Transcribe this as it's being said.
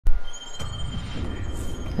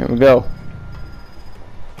Here we go.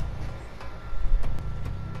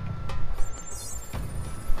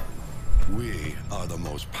 We are the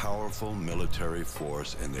most powerful military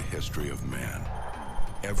force in the history of man.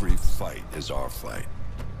 Every fight is our fight.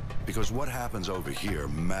 Because what happens over here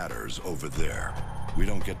matters over there. We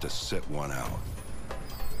don't get to sit one out.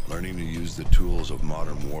 Learning to use the tools of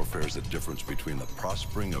modern warfare is the difference between the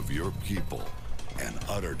prospering of your people and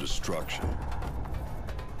utter destruction.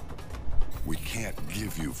 We can't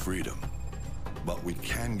give you freedom, but we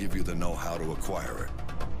can give you the know-how to acquire it.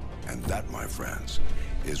 And that, my friends,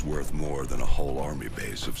 is worth more than a whole army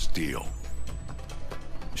base of steel.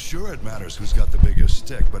 Sure, it matters who's got the biggest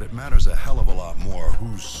stick, but it matters a hell of a lot more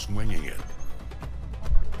who's swinging it.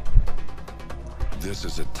 This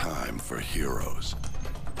is a time for heroes,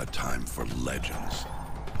 a time for legends.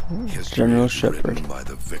 History General is Shepard. written by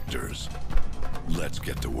the victors. Let's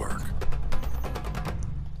get to work.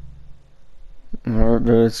 Alright,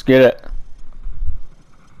 let's get it.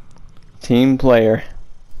 Team player.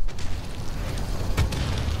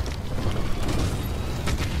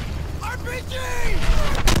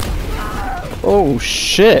 Oh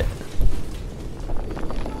shit!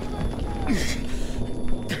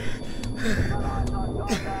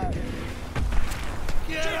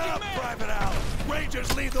 Get up, Private Allen!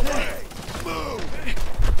 Rangers lead the way! Move!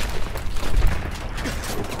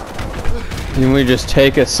 Can we just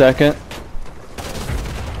take a second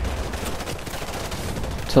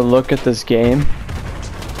to look at this game?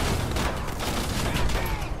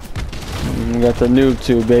 We got the noob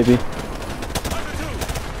tube, baby.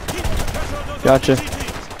 Gotcha.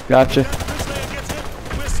 Gotcha.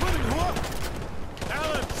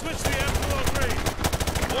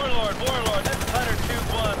 Warlord, this is Hunter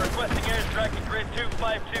 2-1, requesting airstrike at grid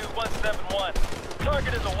 252171.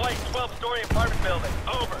 Target is a white 12-story apartment building.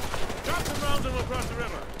 Over. Drop some rounds and we'll cross the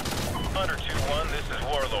river. Hunter 2-1, this is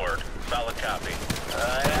Warlord. Solid copy.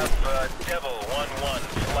 I have Devil 1-1,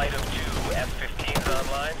 flight of 2 F-15s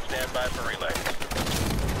online. Stand by for relay.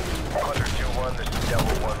 Hunter 2-1, this is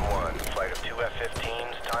Devil 1-1, flight of 2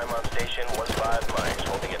 F-15s. Time on station 15 mics,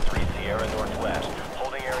 holding at 3 Sierra Northwest.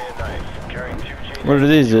 Holding area knife, carrying 2 J. What are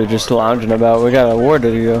these? They're just lounging about. We got a war to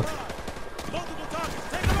go. Multiple targets,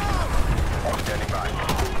 take them out! Standing by.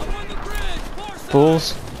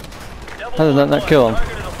 Fools. How did that not kill him?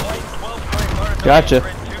 Gotcha.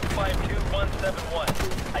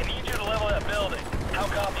 I need you to level that building. How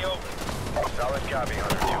copy over? Solid copy,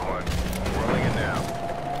 Hunter 2-1. Rolling in now.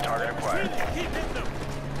 Target acquired. Keep hitting them!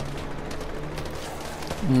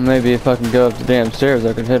 Maybe if I can go up the damn stairs,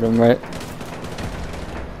 I can hit him, right?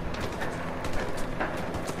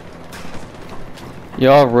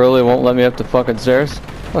 Y'all really won't let me up the fucking stairs?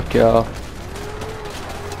 Fuck y'all.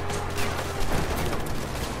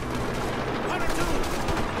 Hunter 2!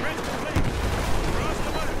 Ready to play! Cross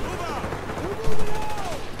the line, move out!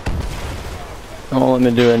 Don't let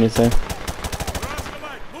me do anything. Cross the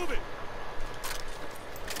line, move it!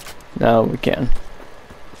 Now we can.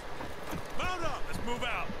 Mount up, let's move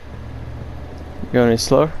out! Go any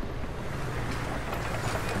slower?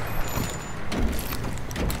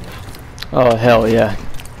 Oh hell yeah.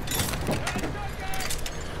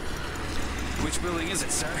 Which building is it,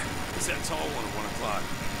 sir? It's that tall one at 1 o'clock.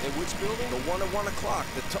 Hey, which building? The one at 1 o'clock.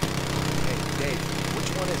 Hey, Dave, which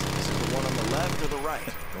one is it? Is it the one on the left or the right?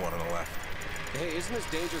 The one on the left. Hey, isn't this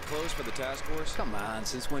danger close for the task force? Come on,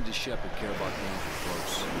 since when does Shepard care about danger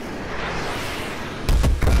close?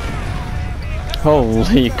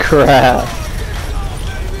 Holy crap.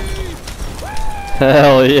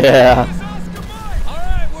 Hell yeah.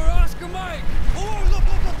 Alright, we're Oscar Mike! Oh, look,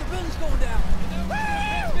 the building's going down!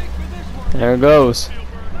 There it goes.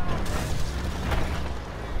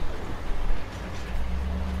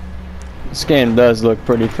 This game does look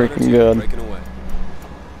pretty freaking good. Breaking away.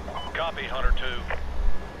 Copy, Hunter 2.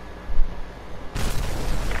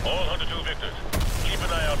 All Hunter 2 victors, keep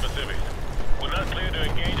an eye out for civvies. We're not clear to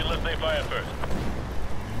engage unless they fire first.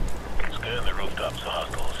 Scan the rooftops for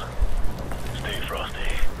hostiles. Stay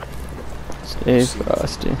frosty. Stay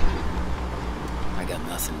frosty. I got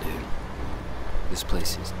nothing, dude. This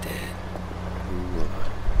place is dead.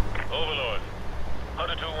 Overlord,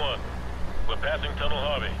 Hunter 2-1. We're passing Tunnel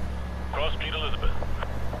Harvey. Cross Fleet Elizabeth.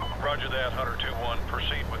 Roger that, Hunter 2-1.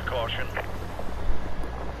 Proceed with caution.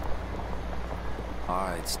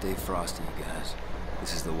 Alright, stay frosty, you guys.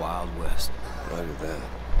 This is the Wild West. Roger that.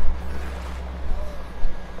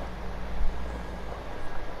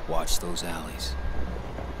 Watch those alleys.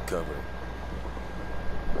 Cover it.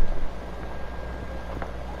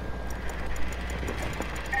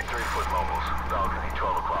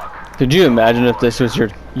 Could you imagine if this was your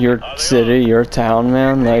city, your town,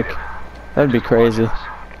 man? Like, that'd be crazy.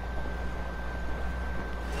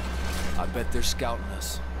 bet they're scouting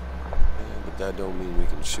us. Yeah, but that don't mean we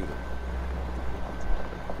can shoot them.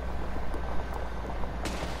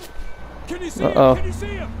 Can you see him? Can you see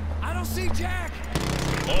him? I don't see Jack.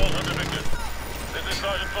 All under Victor. This is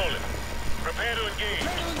Sergeant Foley. Prepare to engage.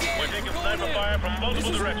 We're taking sniper fire from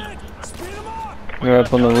multiple directions. Speed him up. They're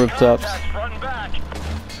up on the rooftops. Front and back.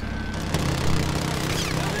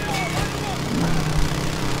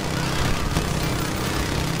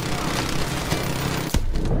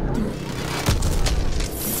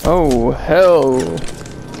 Oh, hell. There's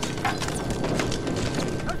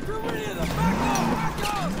too many of them. Back up. Back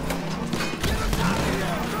up. Get us out of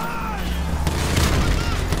here. Run.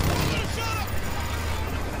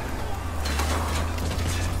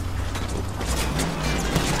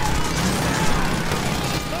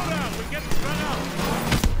 Slow down. We're getting run out.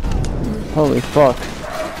 Holy fuck.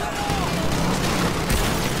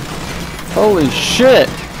 Holy shit.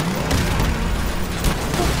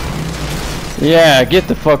 Yeah, get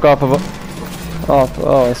the fuck off of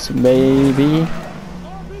us, baby.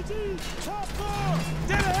 RPG, top floor.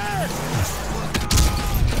 Dead ahead.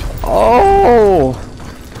 Oh!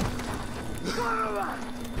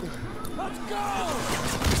 Let's go.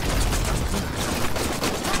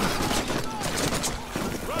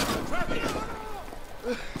 Roger, traffic.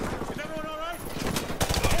 Is everyone all right?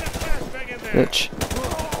 Get a flashbang in there. Bitch.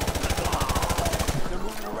 They're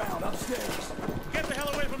moving around upstairs. Get the hell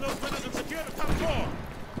away from those windows and secure the top floor.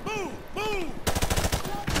 Move! Move!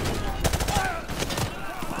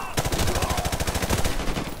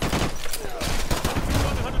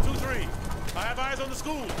 102-3. I have eyes on the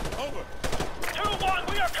school. Over.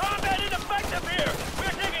 2-1, we are combat ineffective here.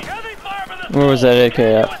 We're taking heavy fire from the Where was that AK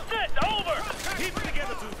at? assist. Over. Keep it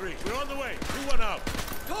together, 2-3. We're on the way. 2-1 out.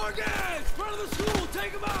 Target! Front of the school.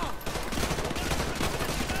 Take him out.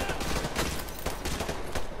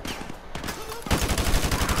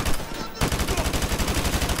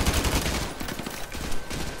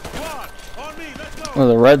 Squad, on me. Let's go. Oh,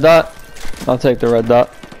 the red dot? I'll take the red dot.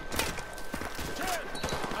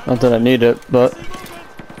 Not that I need it, but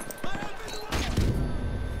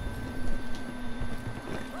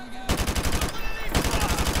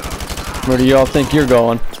where do y'all think you're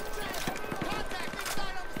going?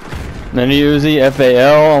 Mini Uzi,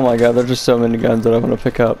 FAL, oh my god, there's just so many guns that I want to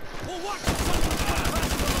pick up.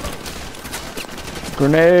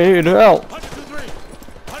 Grenade, help! 102-3.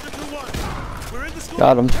 102-1. We're in the school.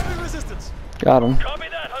 Got him. Heavy resistance. Got him. Copy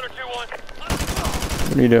that, 102-1.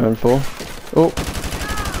 What are you doing, fool? Oh,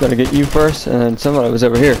 gotta get you first, and then somebody was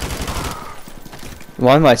over here.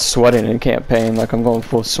 Why am I sweating in campaign like I'm going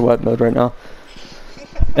full sweat mode right now?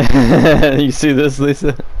 You see this,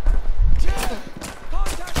 Lisa?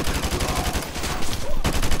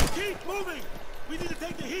 Keep moving. We need to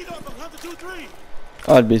take the heat off of 102-3.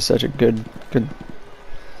 Oh, it'd be such a good.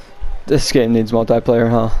 This game needs multiplayer,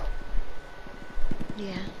 huh?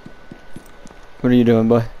 Yeah. What are you doing,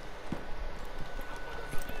 boy?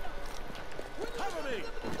 Cover me.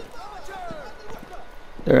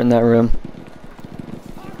 They're in that room.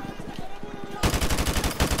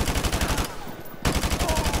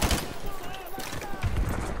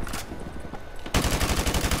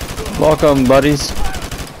 Welcome, buddies.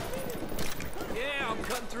 Yeah, I'm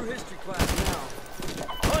cutting through history class now.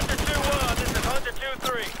 102-1, this is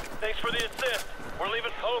 102-3. Thanks for the assist. We're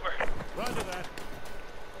leaving over. Roger that.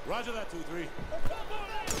 Roger that, 2-3.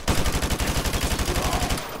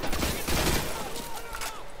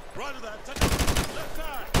 Roger that. Touch left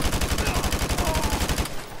side.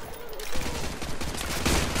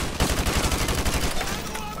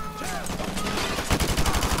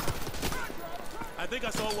 I think I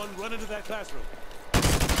saw one run into that classroom.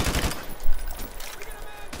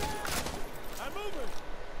 I'm moving.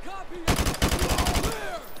 Copy.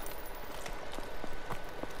 Clear.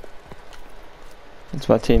 That's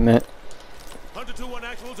my teammate. 102-1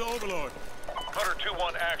 actual to Overlord.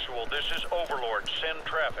 102-1 actual, this is Overlord. Send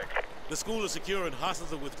traffic. The school is secure and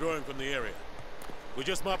hostiles are withdrawing from the area. We're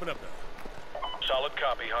just mopping up now. Solid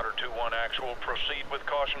copy, 102-1 actual. Proceed with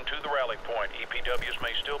caution to the rally point. EPWs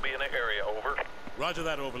may still be in the area, over. Roger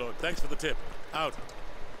that, Overlord. Thanks for the tip. Out.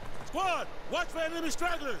 Squad, watch for enemy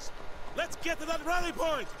stragglers. Let's get to that rally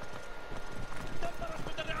point.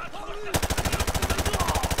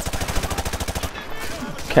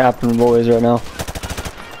 Captain boys right now.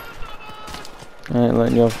 I ain't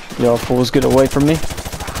letting y'all fools get away from me.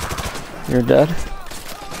 You're dead.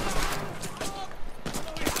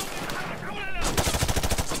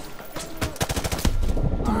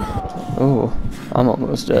 Oh, I'm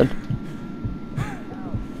almost dead.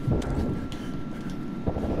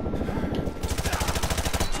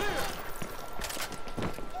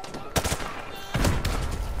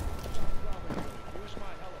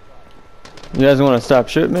 You guys want to stop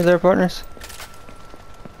shooting me there, partners?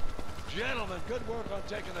 Gentlemen, good work on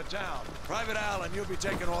taking the town. Private Allen, you'll be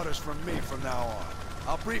taking orders from me from now on.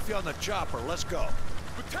 I'll brief you on the chopper. Let's go.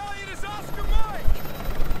 Battalion is Oscar Mike!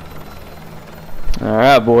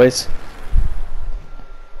 Alright, boys.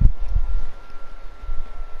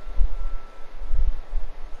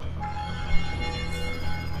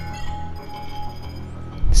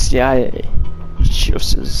 CIA.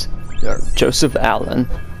 Joseph Allen.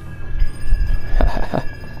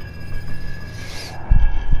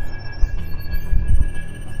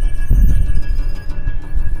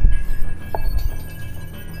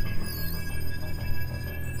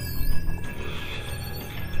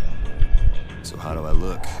 So how do I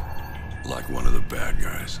look? Like one of the bad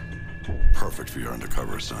guys. Perfect for your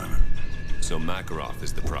undercover assignment. So Makarov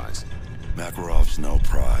is the prize. Makarov's no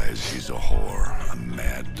prize. He's a whore. A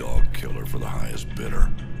mad dog killer for the highest bidder.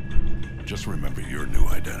 Just remember your new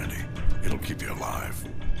identity. It'll keep you alive.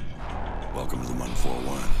 Welcome to the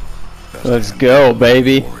 141. Best Let's go,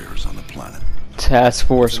 baby. warriors on the planet. Task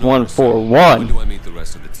Force When 141. do I meet the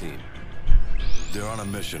rest of the team? They're on a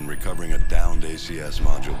mission recovering a downed ACS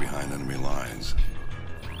module behind enemy lines.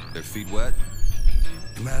 Their feet wet?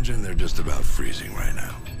 Imagine they're just about freezing right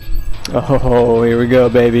now. Oh, here we go,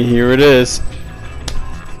 baby. Here it is.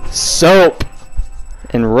 Soap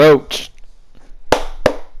and roach.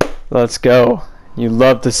 Let's go. You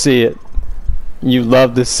love to see it. You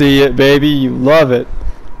love to see it, baby. You love it.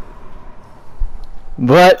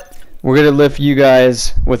 But we're going to lift you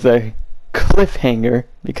guys with a cliffhanger,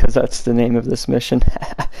 because that's the name of this mission.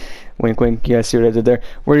 Wink, wink. You guys see what I did there?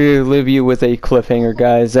 We're going to leave you with a cliffhanger,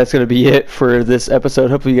 guys. That's going to be it for this episode.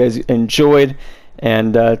 Hopefully you guys enjoyed,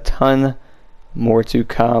 and a ton more to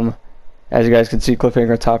come. As you guys can see,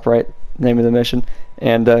 cliffhanger top right, name of the mission.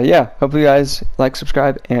 And yeah, hopefully you guys like,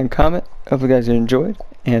 subscribe, and comment. Hopefully you guys enjoyed.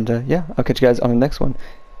 And yeah, I'll catch you guys on the next one.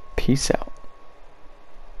 Peace out.